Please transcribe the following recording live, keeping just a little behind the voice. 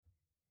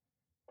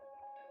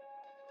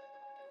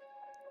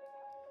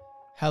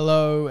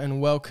Hello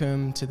and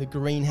welcome to the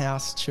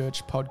Greenhouse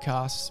Church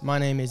podcast. My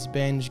name is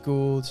Benj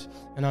Gould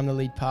and I'm the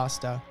lead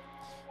pastor.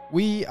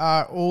 We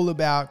are all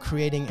about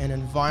creating an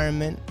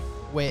environment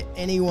where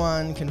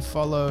anyone can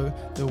follow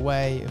the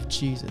way of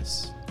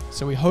Jesus.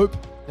 So we hope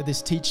that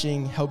this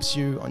teaching helps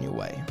you on your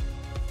way.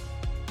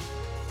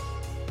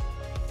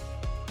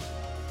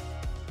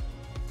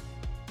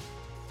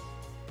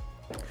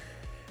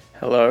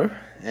 Hello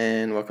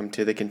and welcome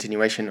to the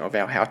continuation of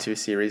our how-to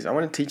series. I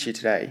want to teach you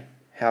today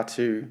how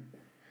to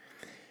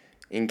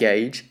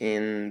engage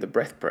in the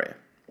breath prayer.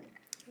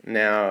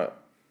 Now,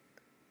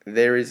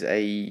 there is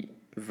a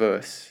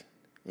verse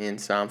in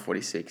Psalm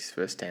 46,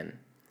 verse 10.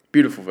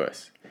 Beautiful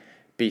verse.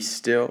 Be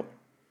still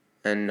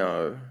and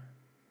know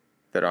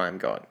that I am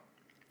God.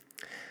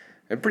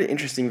 A pretty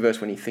interesting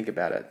verse when you think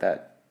about it,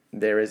 that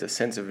there is a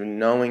sense of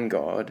knowing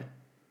God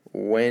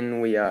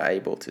when we are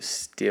able to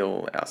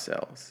still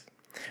ourselves,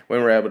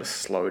 when we're able to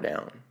slow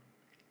down.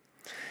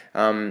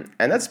 And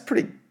that's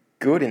pretty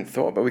good in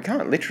thought, but we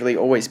can't literally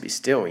always be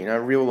still.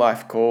 Real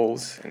life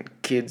calls and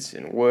kids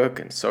and work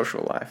and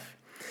social life.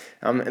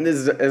 And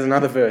there's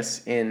another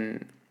verse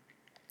in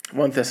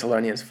 1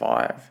 Thessalonians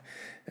 5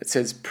 that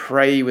says,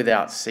 pray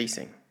without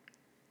ceasing.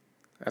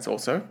 That's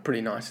also a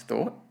pretty nice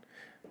thought.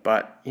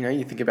 But,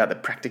 you think about the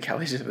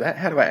practicalities of that.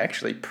 How do I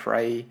actually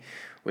pray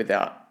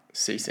without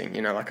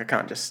ceasing? I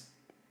can't just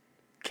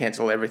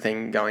cancel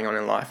everything going on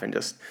in life and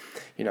just,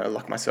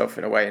 lock myself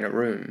away in a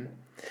room.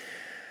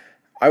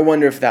 I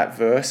wonder if that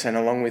verse, and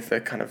along with the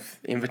kind of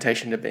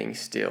invitation to being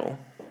still,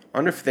 I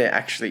wonder if there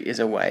actually is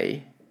a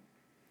way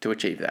to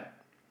achieve that.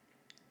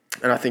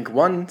 And I think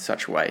one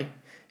such way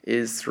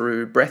is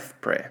through breath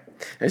prayer.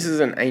 This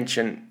is an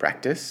ancient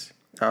practice.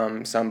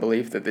 Some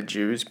believe that the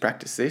Jews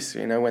practiced this,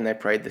 when they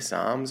prayed the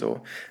Psalms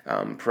or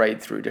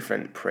prayed through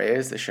different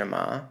prayers, the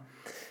Shema.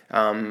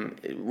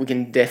 We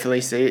can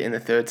definitely see it in the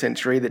 3rd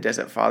century. The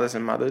Desert Fathers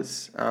and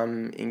Mothers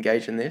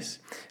engage in this,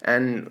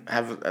 and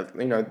have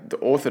the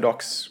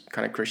Orthodox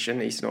kind of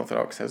Christian, Eastern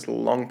Orthodox, has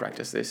long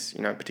practiced this.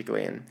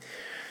 Particularly in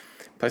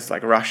places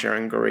like Russia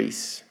and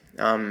Greece.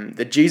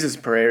 The Jesus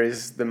prayer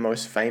is the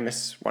most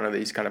famous one of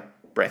these kind of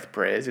breath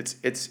prayers.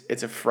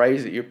 It's a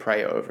phrase that you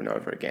pray over and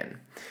over again.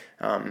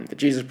 The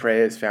Jesus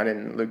prayer is found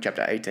in Luke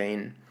chapter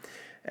 18,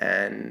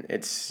 and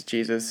it's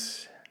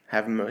Jesus,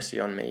 have mercy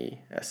on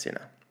me, a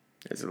sinner.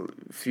 There's a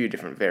few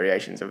different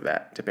variations of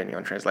that, depending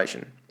on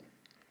translation.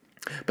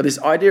 But this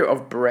idea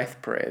of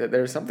breath prayer, that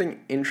there is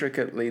something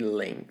intricately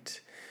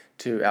linked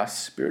to our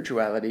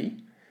spirituality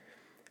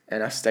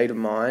and our state of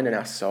mind and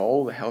our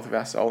soul, the health of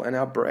our soul and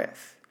our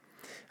breath.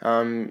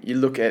 You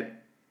look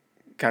at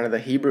kind of the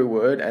Hebrew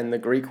word and the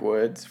Greek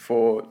words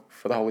for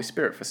the Holy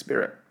Spirit, for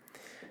spirit.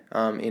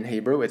 In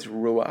Hebrew, it's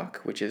ruach,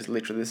 which is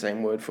literally the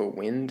same word for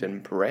wind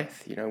and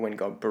breath. When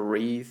God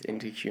breathed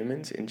into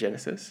humans in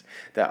Genesis,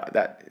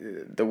 that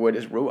the word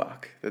is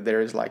ruach, that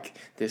there is like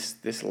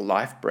this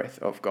life breath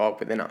of God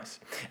within us.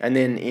 And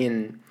then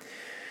in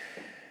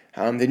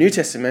the New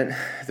Testament,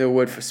 the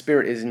word for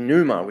spirit is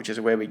pneuma, which is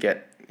where we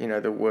get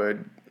the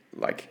word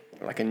like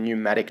a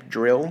pneumatic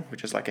drill,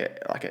 which is like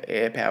an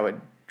air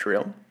powered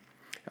drill.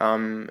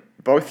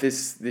 Both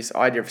this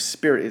idea of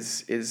spirit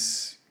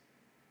is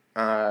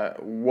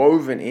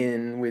woven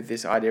in with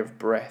this idea of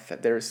breath,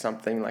 that there is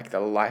something like the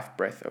life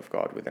breath of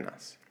God within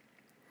us.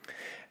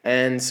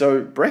 And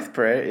so breath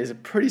prayer is a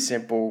pretty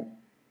simple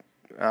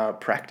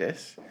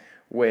practice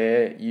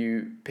where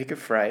you pick a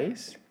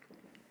phrase,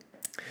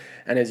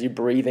 and as you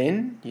breathe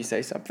in, you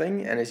say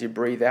something, and as you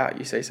breathe out,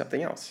 you say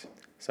something else.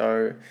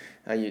 So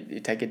you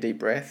take a deep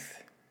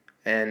breath,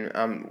 and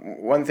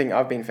one thing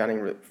I've been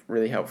finding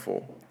really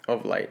helpful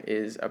of late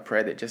is a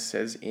prayer that just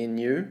says, in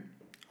you,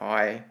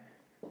 I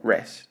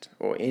rest,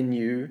 or in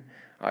you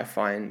I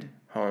find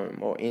home,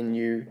 or in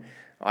you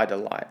I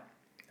delight.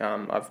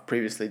 I've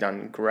previously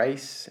done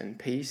grace and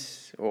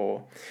peace,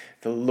 or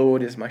the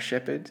Lord is my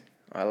shepherd,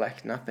 I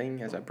lack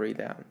nothing as I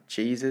breathe out.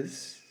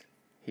 Jesus,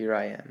 here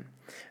I am.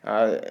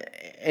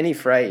 Any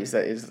phrase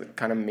that is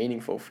kind of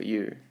meaningful for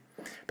you.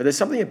 But there's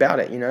something about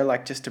it,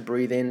 like just to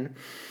breathe in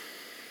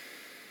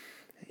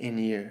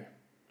you,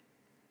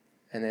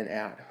 and then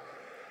out,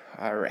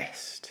 I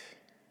rest.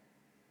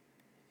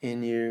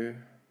 In you,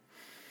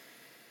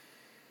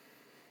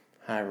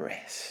 I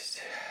rest.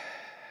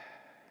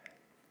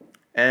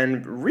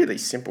 And really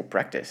simple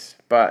practice,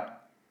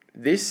 but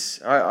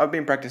I've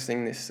been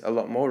practicing this a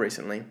lot more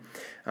recently.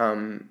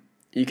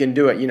 You can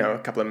do it, a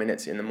couple of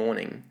minutes in the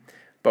morning,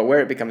 but where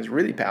it becomes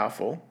really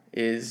powerful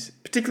is,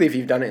 particularly if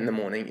you've done it in the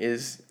morning,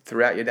 is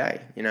throughout your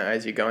day,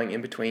 as you're going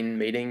in between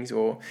meetings,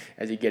 or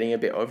as you're getting a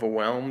bit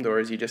overwhelmed, or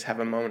as you just have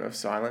a moment of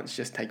silence,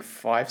 just take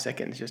 5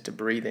 seconds just to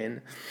breathe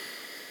in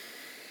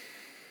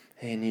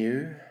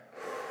you,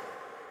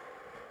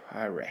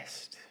 I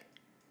rest.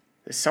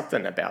 There's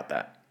something about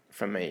that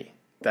for me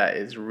that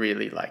is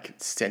really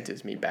it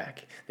centers me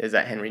back. There's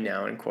that Henry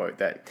Nouwen quote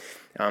that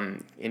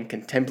in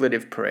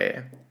contemplative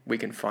prayer, we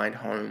can find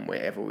home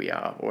wherever we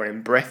are. Or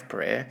in breath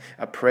prayer,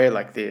 a prayer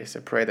like this,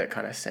 a prayer that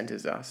kind of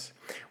centers us,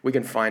 we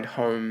can find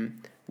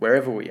home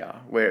wherever we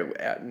are,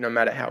 no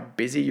matter how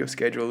busy your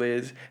schedule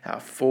is, how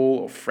full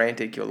or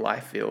frantic your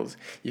life feels,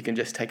 you can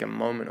just take a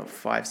moment of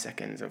 5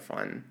 seconds and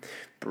find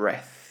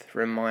breath.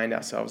 Remind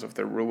ourselves of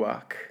the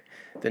Ruach,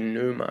 the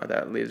Pneuma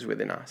that lives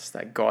within us,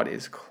 that God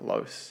is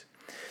close.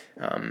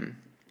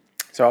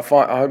 So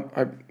I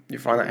hope you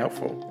find that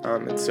helpful.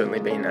 It's certainly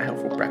been a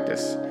helpful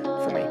practice